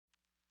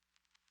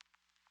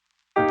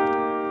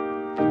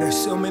There's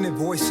so many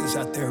voices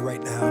out there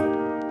right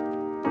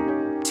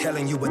now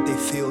telling you what they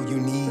feel you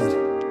need.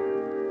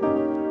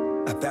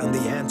 I found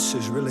the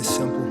answer's really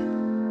simple,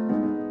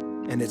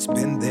 and it's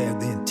been there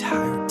the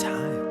entire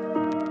time.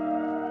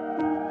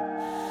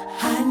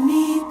 I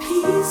need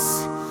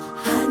peace,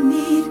 I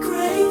need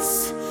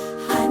grace,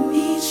 I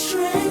need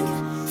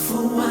strength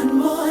for one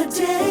more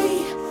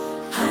day.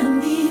 I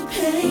need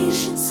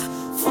patience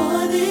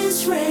for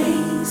this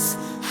race.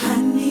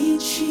 I need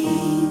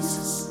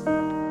Jesus.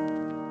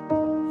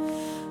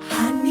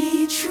 I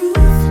need truth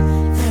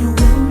that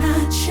will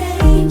not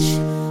change.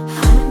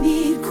 I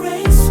need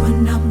grace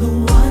when I'm the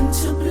one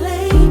to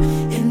blame.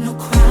 In a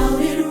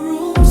crowded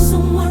room,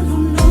 someone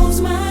who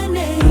knows my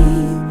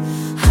name.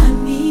 I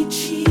need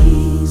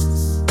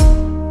Jesus.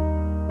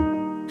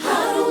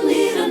 I don't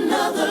need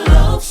another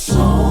love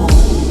song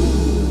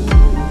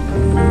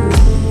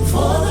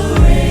for the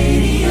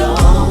radio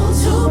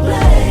to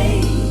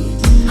play.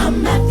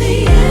 I'm at the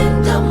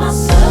end of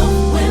myself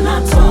when I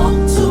talk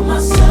to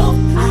myself.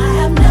 I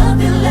have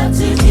nothing left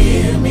to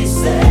hear me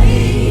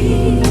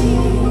say.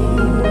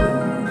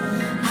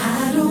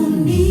 I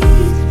don't need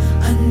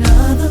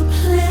another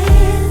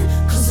plan,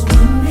 'cause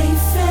when they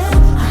fail,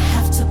 I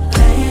have to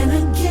plan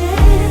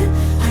again.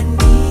 I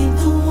need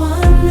the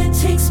one that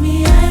takes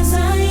me as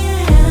I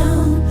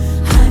am.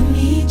 I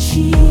need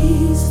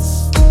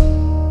Jesus.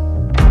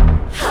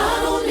 I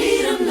don't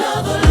need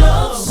another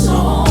love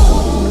song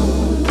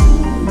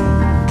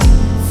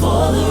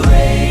for the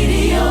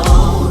radio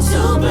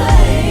to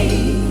play.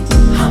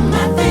 I'm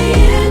at the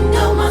end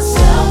of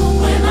myself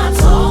when I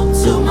talk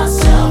to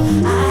myself.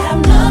 I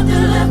have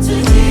nothing left to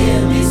hear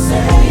me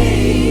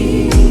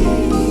say.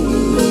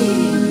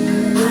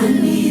 I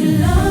need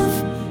love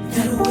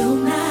that will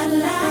not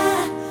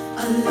lie,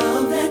 a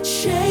love that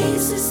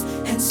chases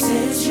and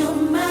says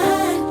you're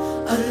mine,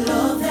 a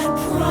love that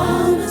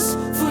promises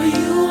for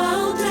you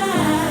I'll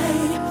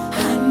die.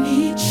 I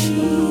need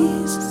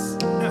Jesus.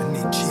 I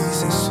need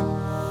Jesus.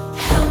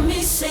 Help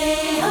me say,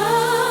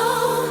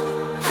 oh,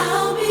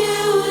 how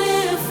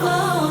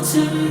beautiful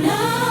to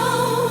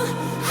know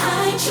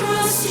I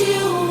trust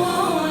you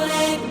won't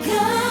let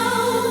go.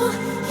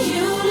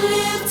 You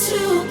live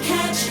to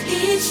catch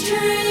each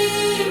dream.